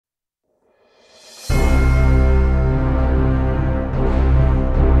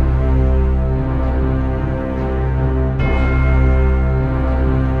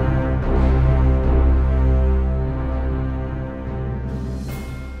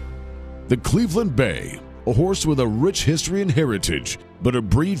The Cleveland Bay, a horse with a rich history and heritage, but a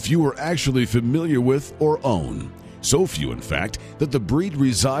breed few are actually familiar with or own. So few, in fact, that the breed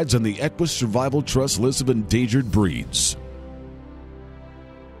resides on the Equus Survival Trust list of endangered breeds.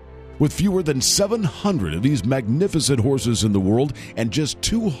 With fewer than 700 of these magnificent horses in the world and just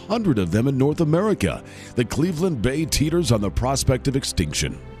 200 of them in North America, the Cleveland Bay teeters on the prospect of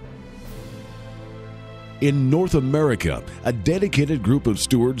extinction. In North America, a dedicated group of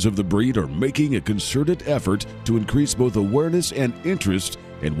stewards of the breed are making a concerted effort to increase both awareness and interest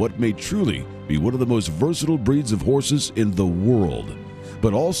in what may truly be one of the most versatile breeds of horses in the world,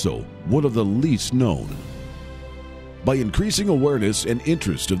 but also one of the least known. By increasing awareness and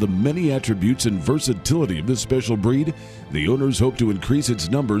interest of the many attributes and versatility of this special breed, the owners hope to increase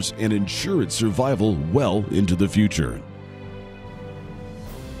its numbers and ensure its survival well into the future.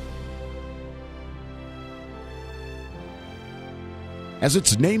 As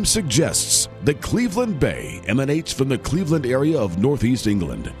its name suggests, the Cleveland Bay emanates from the Cleveland area of northeast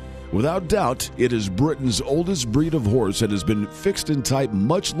England. Without doubt, it is Britain's oldest breed of horse and has been fixed in type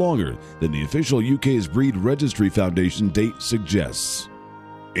much longer than the official UK's Breed Registry Foundation date suggests.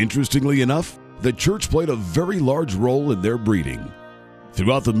 Interestingly enough, the church played a very large role in their breeding.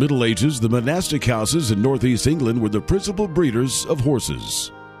 Throughout the Middle Ages, the monastic houses in northeast England were the principal breeders of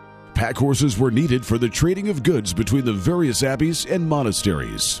horses. Pack horses were needed for the trading of goods between the various abbeys and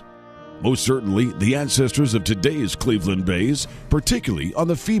monasteries. Most certainly, the ancestors of today's Cleveland Bays, particularly on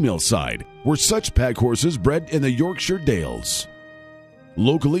the female side, were such pack horses bred in the Yorkshire Dales.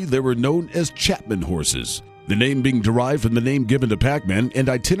 Locally, they were known as Chapman horses, the name being derived from the name given to packmen and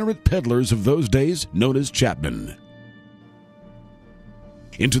itinerant peddlers of those days known as chapmen.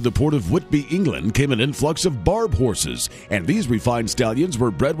 Into the port of Whitby, England, came an influx of barb horses, and these refined stallions were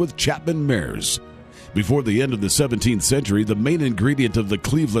bred with Chapman mares. Before the end of the 17th century, the main ingredient of the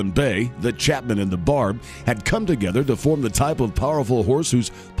Cleveland Bay, the Chapman and the Barb, had come together to form the type of powerful horse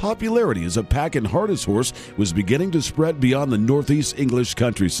whose popularity as a pack and harness horse was beginning to spread beyond the northeast English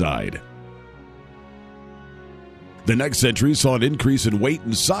countryside. The next century saw an increase in weight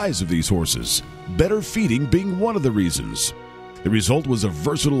and size of these horses, better feeding being one of the reasons. The result was a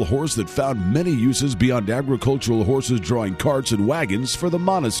versatile horse that found many uses beyond agricultural horses drawing carts and wagons for the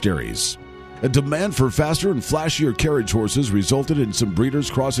monasteries. A demand for faster and flashier carriage horses resulted in some breeders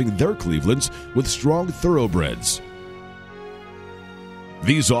crossing their Clevelands with strong thoroughbreds.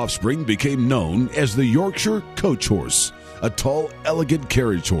 These offspring became known as the Yorkshire coach horse, a tall, elegant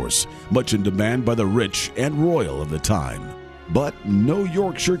carriage horse, much in demand by the rich and royal of the time. But no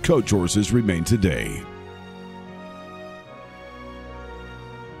Yorkshire coach horses remain today.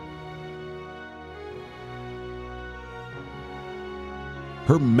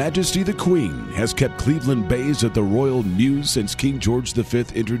 Her Majesty the Queen has kept Cleveland Bays at the Royal Mews since King George V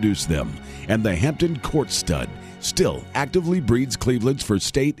introduced them, and the Hampton Court Stud still actively breeds Clevelands for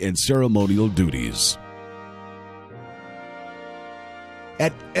state and ceremonial duties.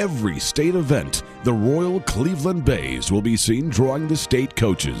 At every state event, the Royal Cleveland Bays will be seen drawing the state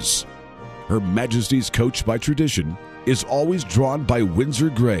coaches. Her Majesty's coach by tradition is always drawn by Windsor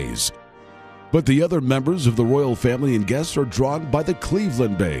Greys, but the other members of the royal family and guests are drawn by the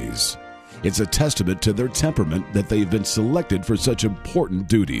Cleveland Bays. It's a testament to their temperament that they've been selected for such important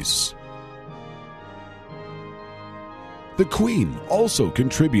duties. The Queen also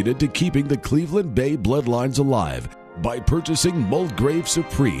contributed to keeping the Cleveland Bay bloodlines alive by purchasing Mulgrave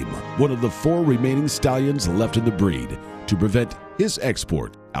Supreme, one of the 4 remaining stallions left in the breed, to prevent his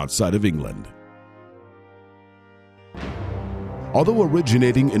export outside of England. Although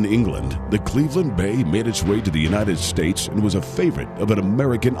originating in England, the Cleveland Bay made its way to the United States and was a favorite of an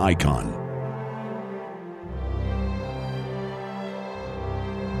American icon.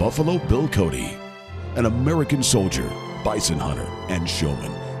 Buffalo Bill Cody, an American soldier, bison hunter, and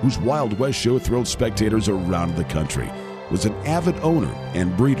showman whose Wild West show thrilled spectators around the country, was an avid owner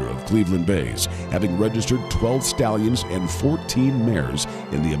and breeder of Cleveland Bays, having registered 12 stallions and 14 mares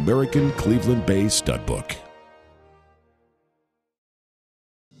in the American Cleveland Bay Stud Book.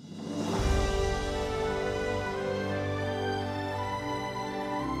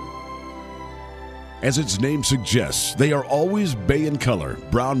 As its name suggests, they are always bay in color,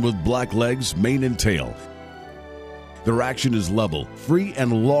 brown with black legs, mane and tail. Their action is level, free,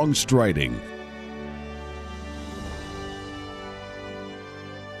 and long striding.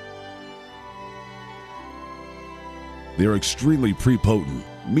 They are extremely prepotent,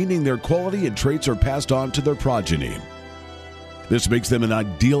 meaning their quality and traits are passed on to their progeny. This makes them an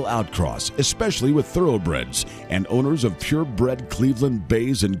ideal outcross, especially with thoroughbreds, and owners of purebred Cleveland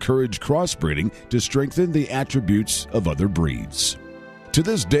Bays encourage crossbreeding to strengthen the attributes of other breeds. To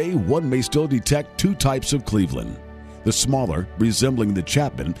this day, one may still detect two types of Cleveland: the smaller, resembling the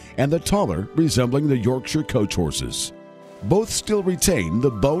Chapman, and the taller, resembling the Yorkshire coach horses. Both still retain the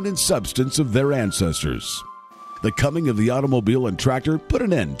bone and substance of their ancestors. The coming of the automobile and tractor put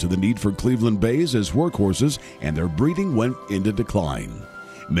an end to the need for Cleveland Bays as workhorses, and their breeding went into decline.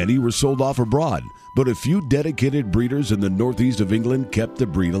 Many were sold off abroad, but a few dedicated breeders in the northeast of England kept the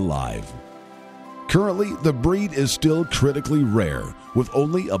breed alive. Currently, the breed is still critically rare, with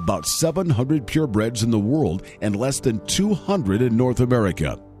only about 700 purebreds in the world and less than 200 in North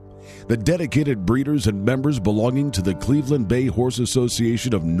America. The dedicated breeders and members belonging to the Cleveland Bay Horse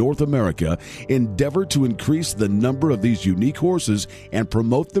Association of North America endeavor to increase the number of these unique horses and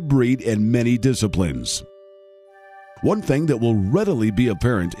promote the breed in many disciplines. One thing that will readily be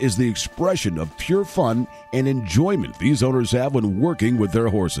apparent is the expression of pure fun and enjoyment these owners have when working with their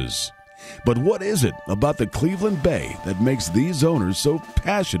horses. But what is it about the Cleveland Bay that makes these owners so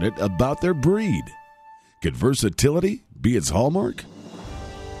passionate about their breed? Could versatility be its hallmark?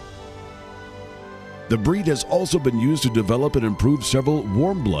 The breed has also been used to develop and improve several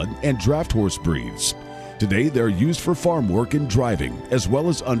warm blood and draft horse breeds. Today, they're used for farm work and driving, as well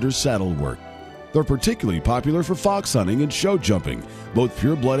as under saddle work. They're particularly popular for fox hunting and show jumping, both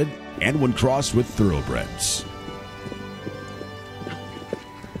pure-blooded and when crossed with thoroughbreds.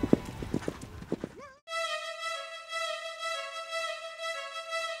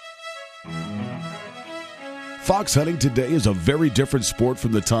 Fox hunting today is a very different sport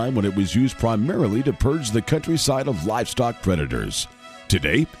from the time when it was used primarily to purge the countryside of livestock predators.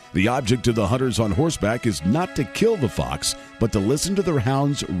 Today, the object of the hunters on horseback is not to kill the fox, but to listen to their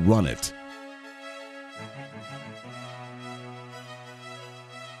hounds run it.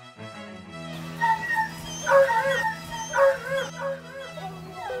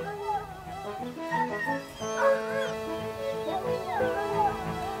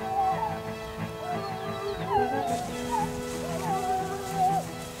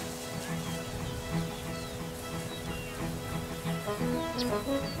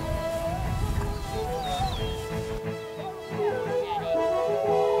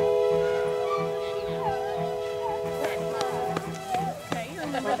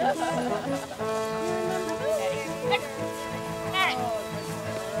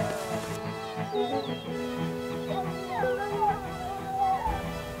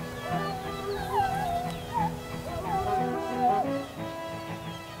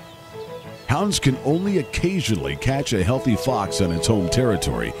 Hounds can only occasionally catch a healthy fox on its home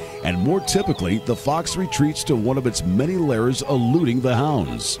territory, and more typically, the fox retreats to one of its many lairs, eluding the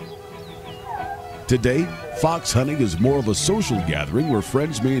hounds. Today, fox hunting is more of a social gathering where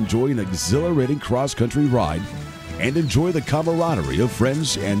friends may enjoy an exhilarating cross-country ride and enjoy the camaraderie of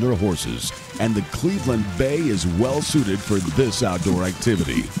friends and their horses, and the Cleveland Bay is well suited for this outdoor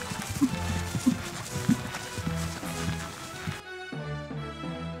activity.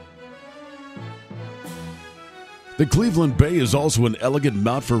 The Cleveland Bay is also an elegant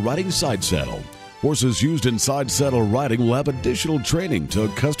mount for riding side saddle. Horses used in side saddle riding will have additional training to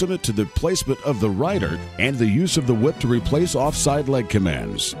accustom it to the placement of the rider and the use of the whip to replace offside leg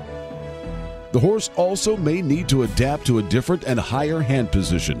commands. The horse also may need to adapt to a different and higher hand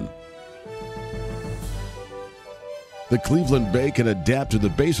position. The Cleveland Bay can adapt to the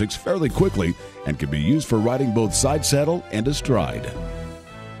basics fairly quickly and can be used for riding both side saddle and astride.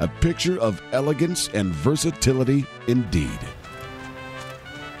 A picture of elegance and versatility indeed.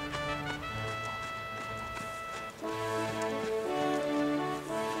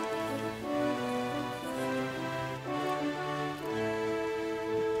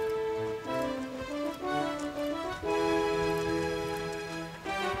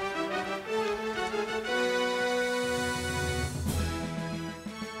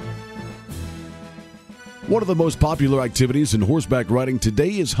 One of the most popular activities in horseback riding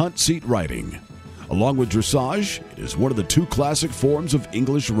today is hunt seat riding. Along with dressage, it is one of the two classic forms of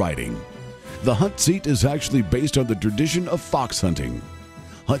English riding. The hunt seat is actually based on the tradition of fox hunting.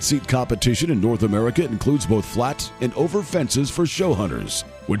 Hunt seat competition in North America includes both flat and over fences for show hunters,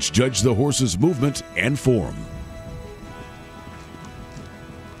 which judge the horse's movement and form.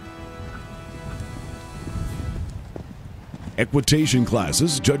 Equitation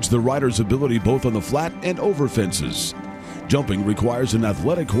classes judge the rider's ability both on the flat and over fences. Jumping requires an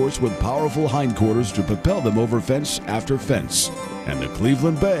athletic horse with powerful hindquarters to propel them over fence after fence, and the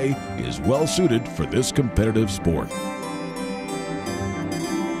Cleveland Bay is well suited for this competitive sport.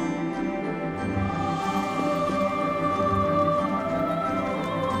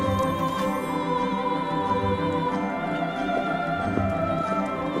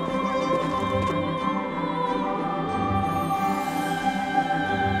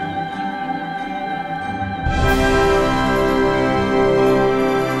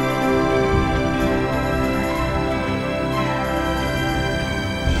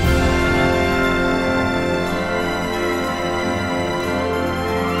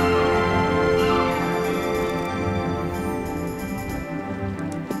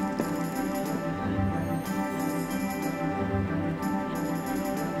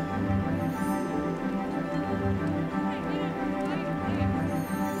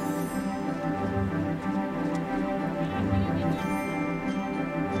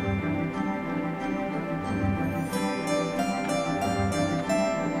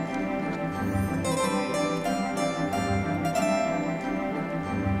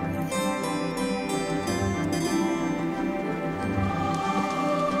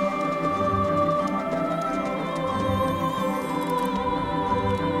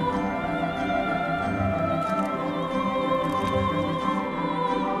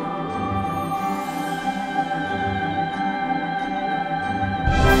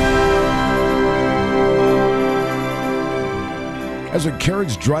 As a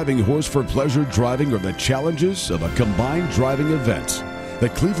carriage driving horse for pleasure driving or the challenges of a combined driving event, the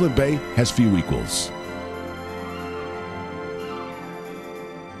Cleveland Bay has few equals.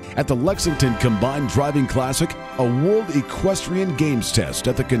 At the Lexington Combined Driving Classic, a World Equestrian Games test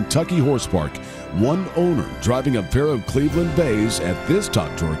at the Kentucky Horse Park, one owner driving a pair of Cleveland Bays at this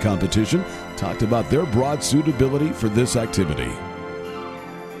top tour competition talked about their broad suitability for this activity.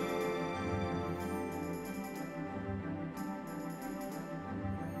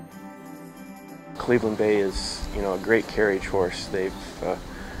 Cleveland Bay is, a great carriage horse. They've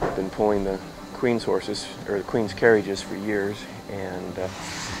been pulling the Queen's horses, or the Queen's carriages for years, and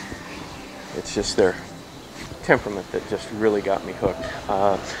it's just their temperament that just really got me hooked.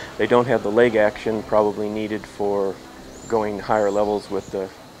 They don't have the leg action probably needed for going higher levels with the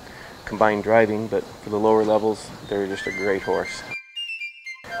combined driving, but for the lower levels, they're just a great horse.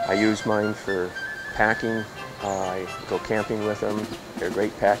 I use mine for packing. I go camping with them. They're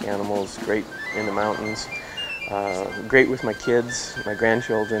great pack animals, great in the mountains. Great with my kids. My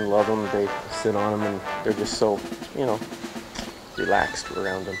grandchildren love them. They sit on them and they're just so, relaxed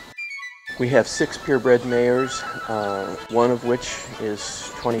around them. We have 6 purebred mares, one of which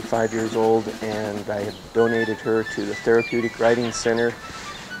is 25 years old, and I have donated her to the Therapeutic Riding Center,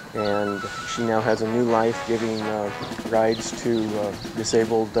 and she now has a new life giving rides to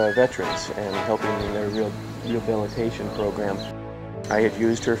disabled veterans and helping in their rehabilitation program. I had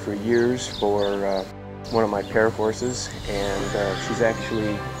used her for years for one of my pair horses, and she's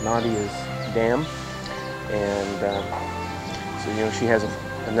actually Nadia's dam, and so she has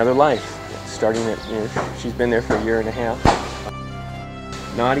another life. Starting at, she's been there for a year and a half.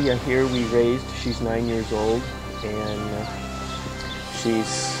 Nadia here we raised, she's 9 years old, and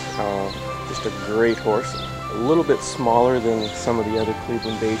she's just a great horse. A little bit smaller than some of the other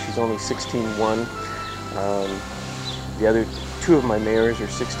Cleveland Bays. She's only 16.1. The other 2 of my mares are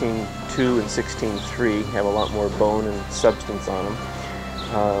 16.2 and 16.3, have a lot more bone and substance on them.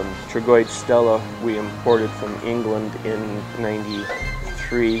 Tregoid Stella we imported from England in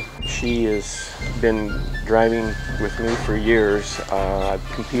 '93. She has been driving with me for years. I've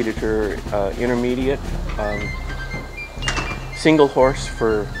competed her intermediate single horse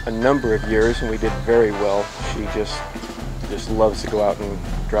for a number of years, and we did very well. She just loves to go out and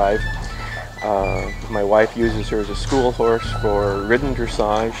drive. My wife uses her as a school horse for ridden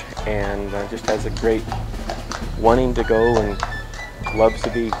dressage, and just has a great wanting to go and loves to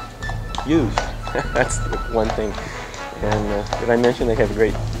be used. That's the one thing. And did I mention they have a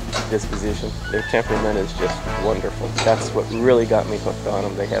great disposition? Their temperament is just wonderful. That's what really got me hooked on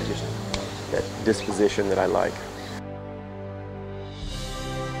them. They have just that disposition that I like.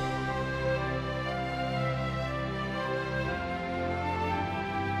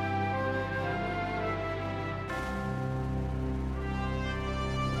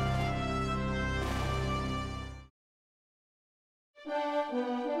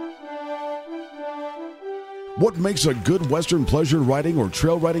 What makes a good Western pleasure riding or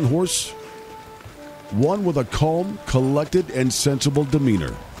trail riding horse? One with a calm, collected, and sensible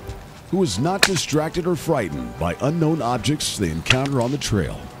demeanor, who is not distracted or frightened by unknown objects they encounter on the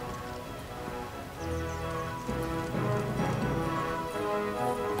trail.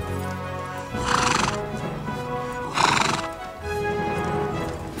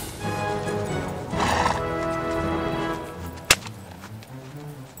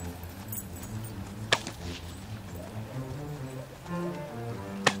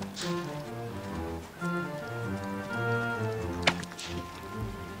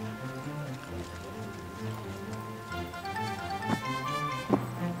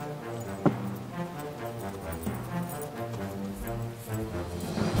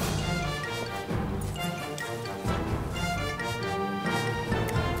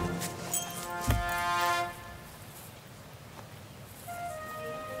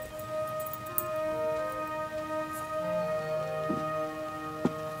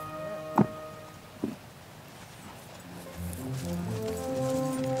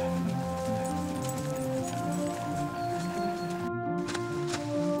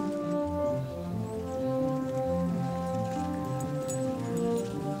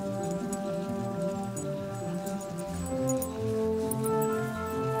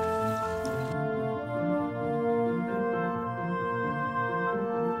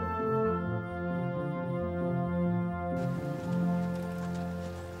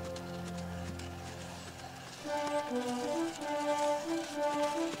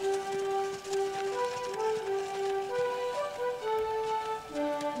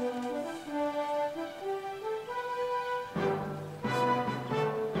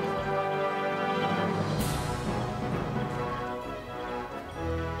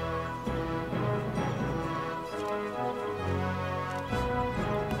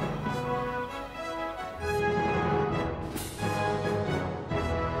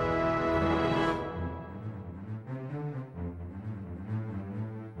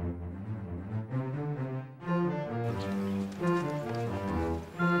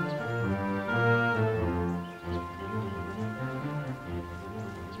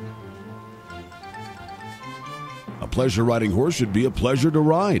 pleasure riding horse should be a pleasure to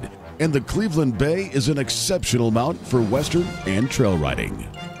ride, and the Cleveland Bay is an exceptional mount for Western and trail riding.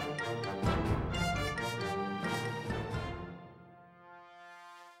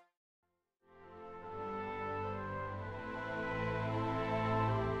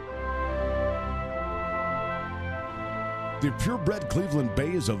 The purebred Cleveland Bay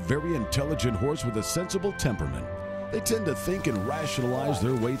is a very intelligent horse with a sensible temperament. They tend to think and rationalize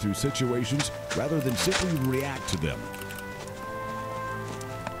their way through situations rather than simply react to them.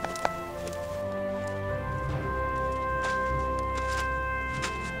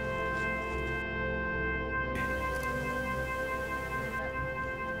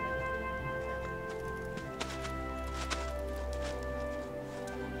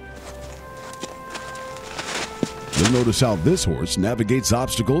 You'll notice how this horse navigates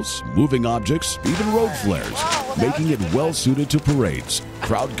obstacles, moving objects, even road flares, making it well suited to parades,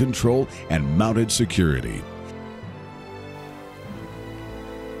 crowd control, and mounted security.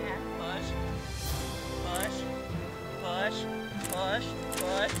 Push,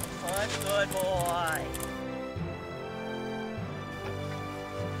 good boy.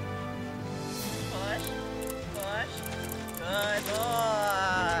 Push, good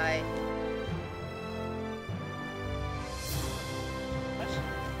boy.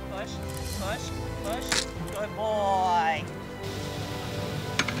 Push, good boy.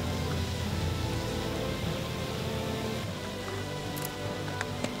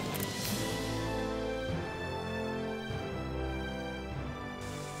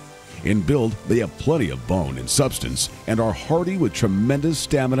 In build, they have plenty of bone and substance and are hardy with tremendous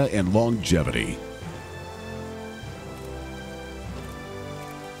stamina and longevity.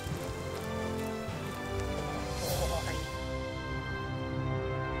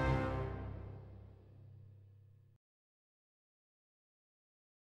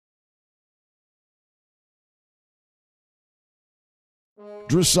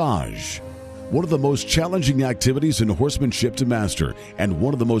 Dressage. One of the most challenging activities in horsemanship to master, and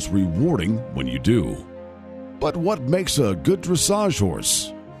one of the most rewarding when you do. But what makes a good dressage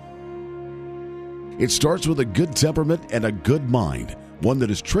horse? It starts with a good temperament and a good mind, one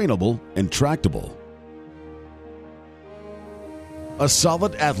that is trainable and tractable. A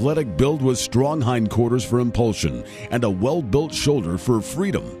solid athletic build with strong hindquarters for impulsion and a well-built shoulder for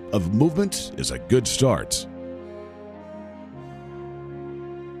freedom of movement is a good start.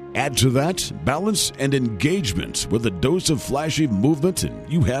 Add to that balance and engagement with a dose of flashy movement, and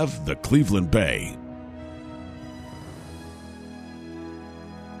you have the Cleveland Bay.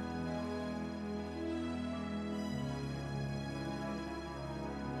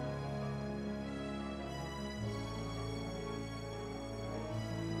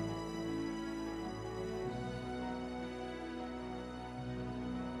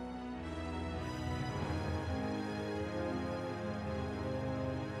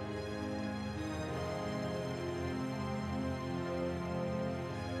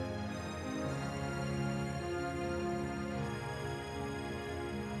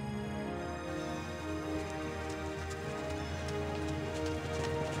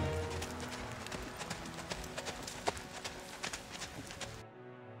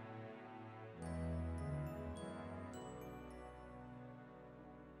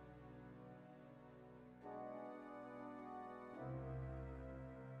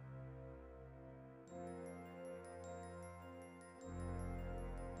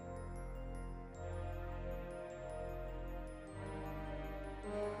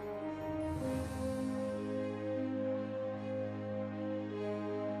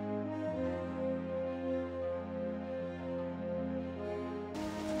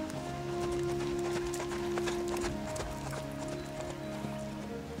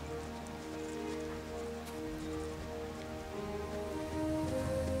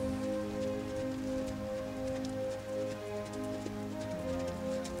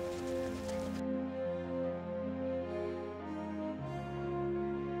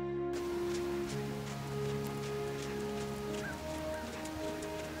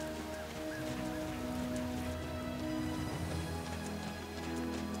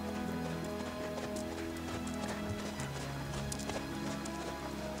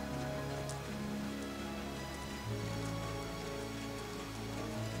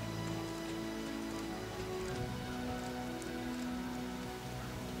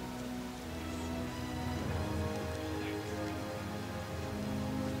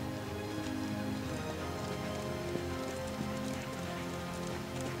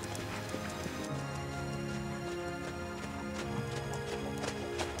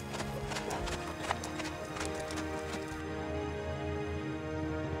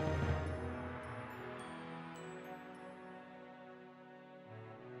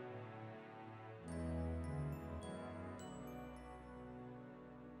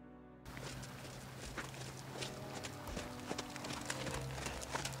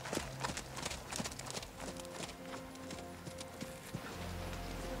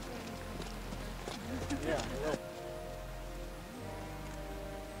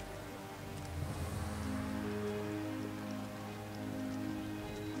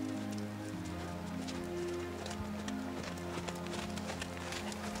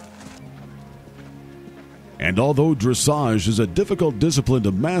 And although dressage is a difficult discipline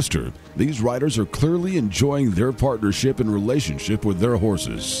to master, these riders are clearly enjoying their partnership and relationship with their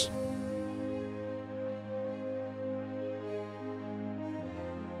horses.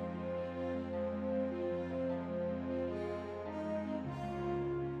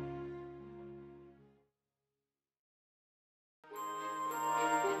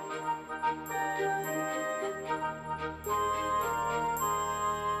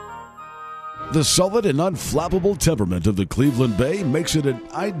 The solid and unflappable temperament of the Cleveland Bay makes it an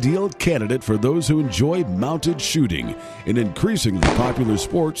ideal candidate for those who enjoy mounted shooting, an increasingly popular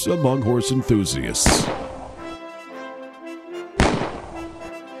sport among horse enthusiasts.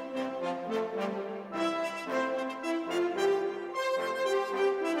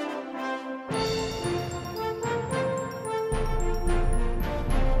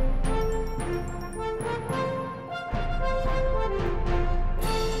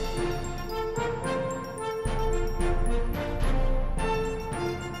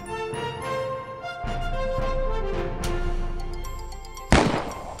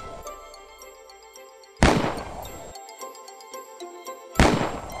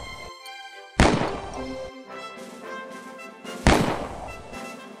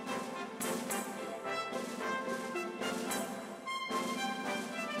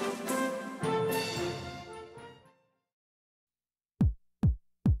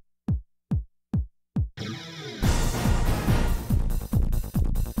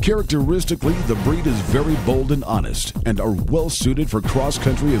 Characteristically, the breed is very bold and honest and are well suited for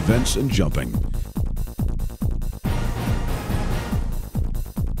cross-country events and jumping.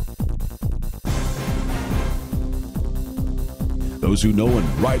 Those who know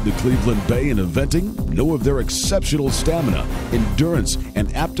and ride the Cleveland Bay in eventing know of their exceptional stamina, endurance,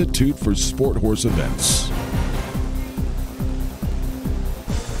 and aptitude for sport horse events.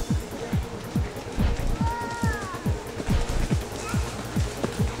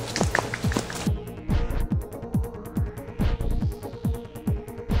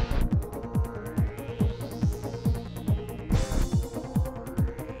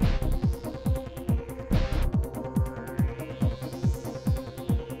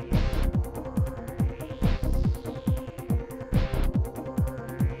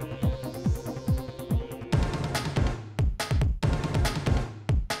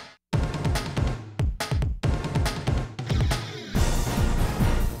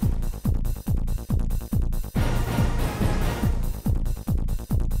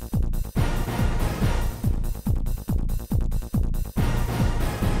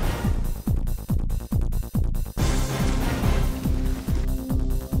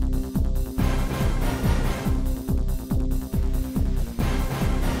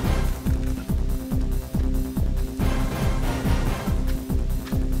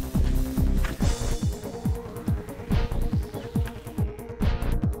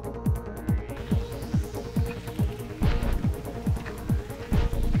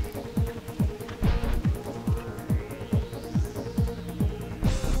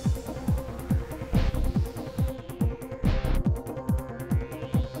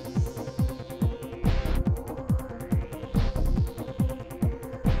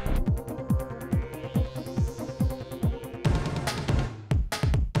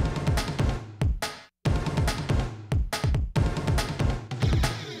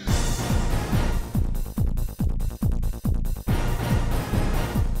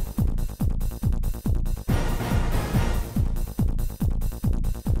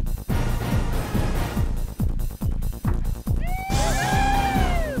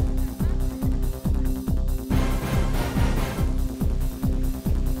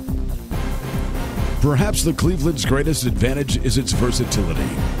 Perhaps the Cleveland's greatest advantage is its versatility.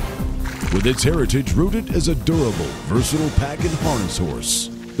 With its heritage rooted as a durable, versatile pack and harness horse,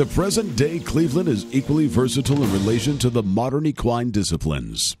 the present-day Cleveland is equally versatile in relation to the modern equine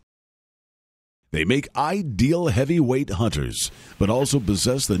disciplines. They make ideal heavyweight hunters, but also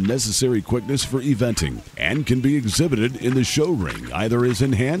possess the necessary quickness for eventing and can be exhibited in the show ring either as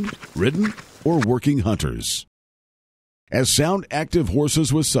in hand, ridden, or working hunters. As sound, active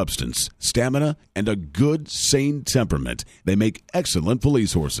horses with substance, stamina, and a good, sane temperament, they make excellent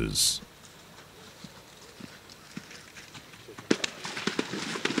police horses.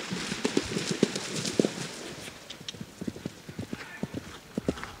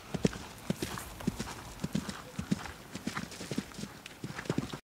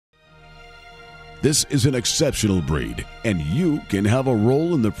 This is an exceptional breed, and you can have a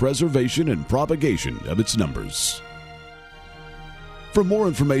role in the preservation and propagation of its numbers. For more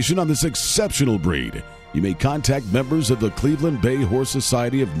information on this exceptional breed, you may contact members of the Cleveland Bay Horse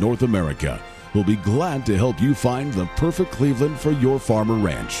Society of North America who'll be glad to help you find the perfect Cleveland for your farm or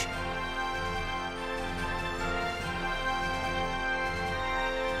ranch.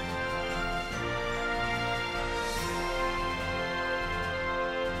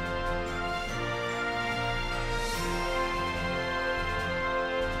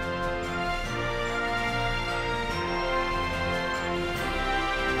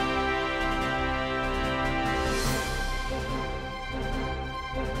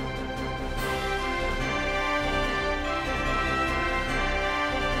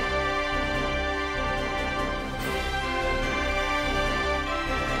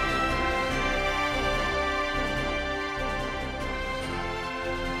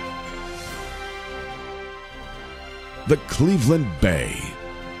 The Cleveland Bay,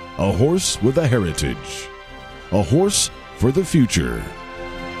 a horse with a heritage, a horse for the future.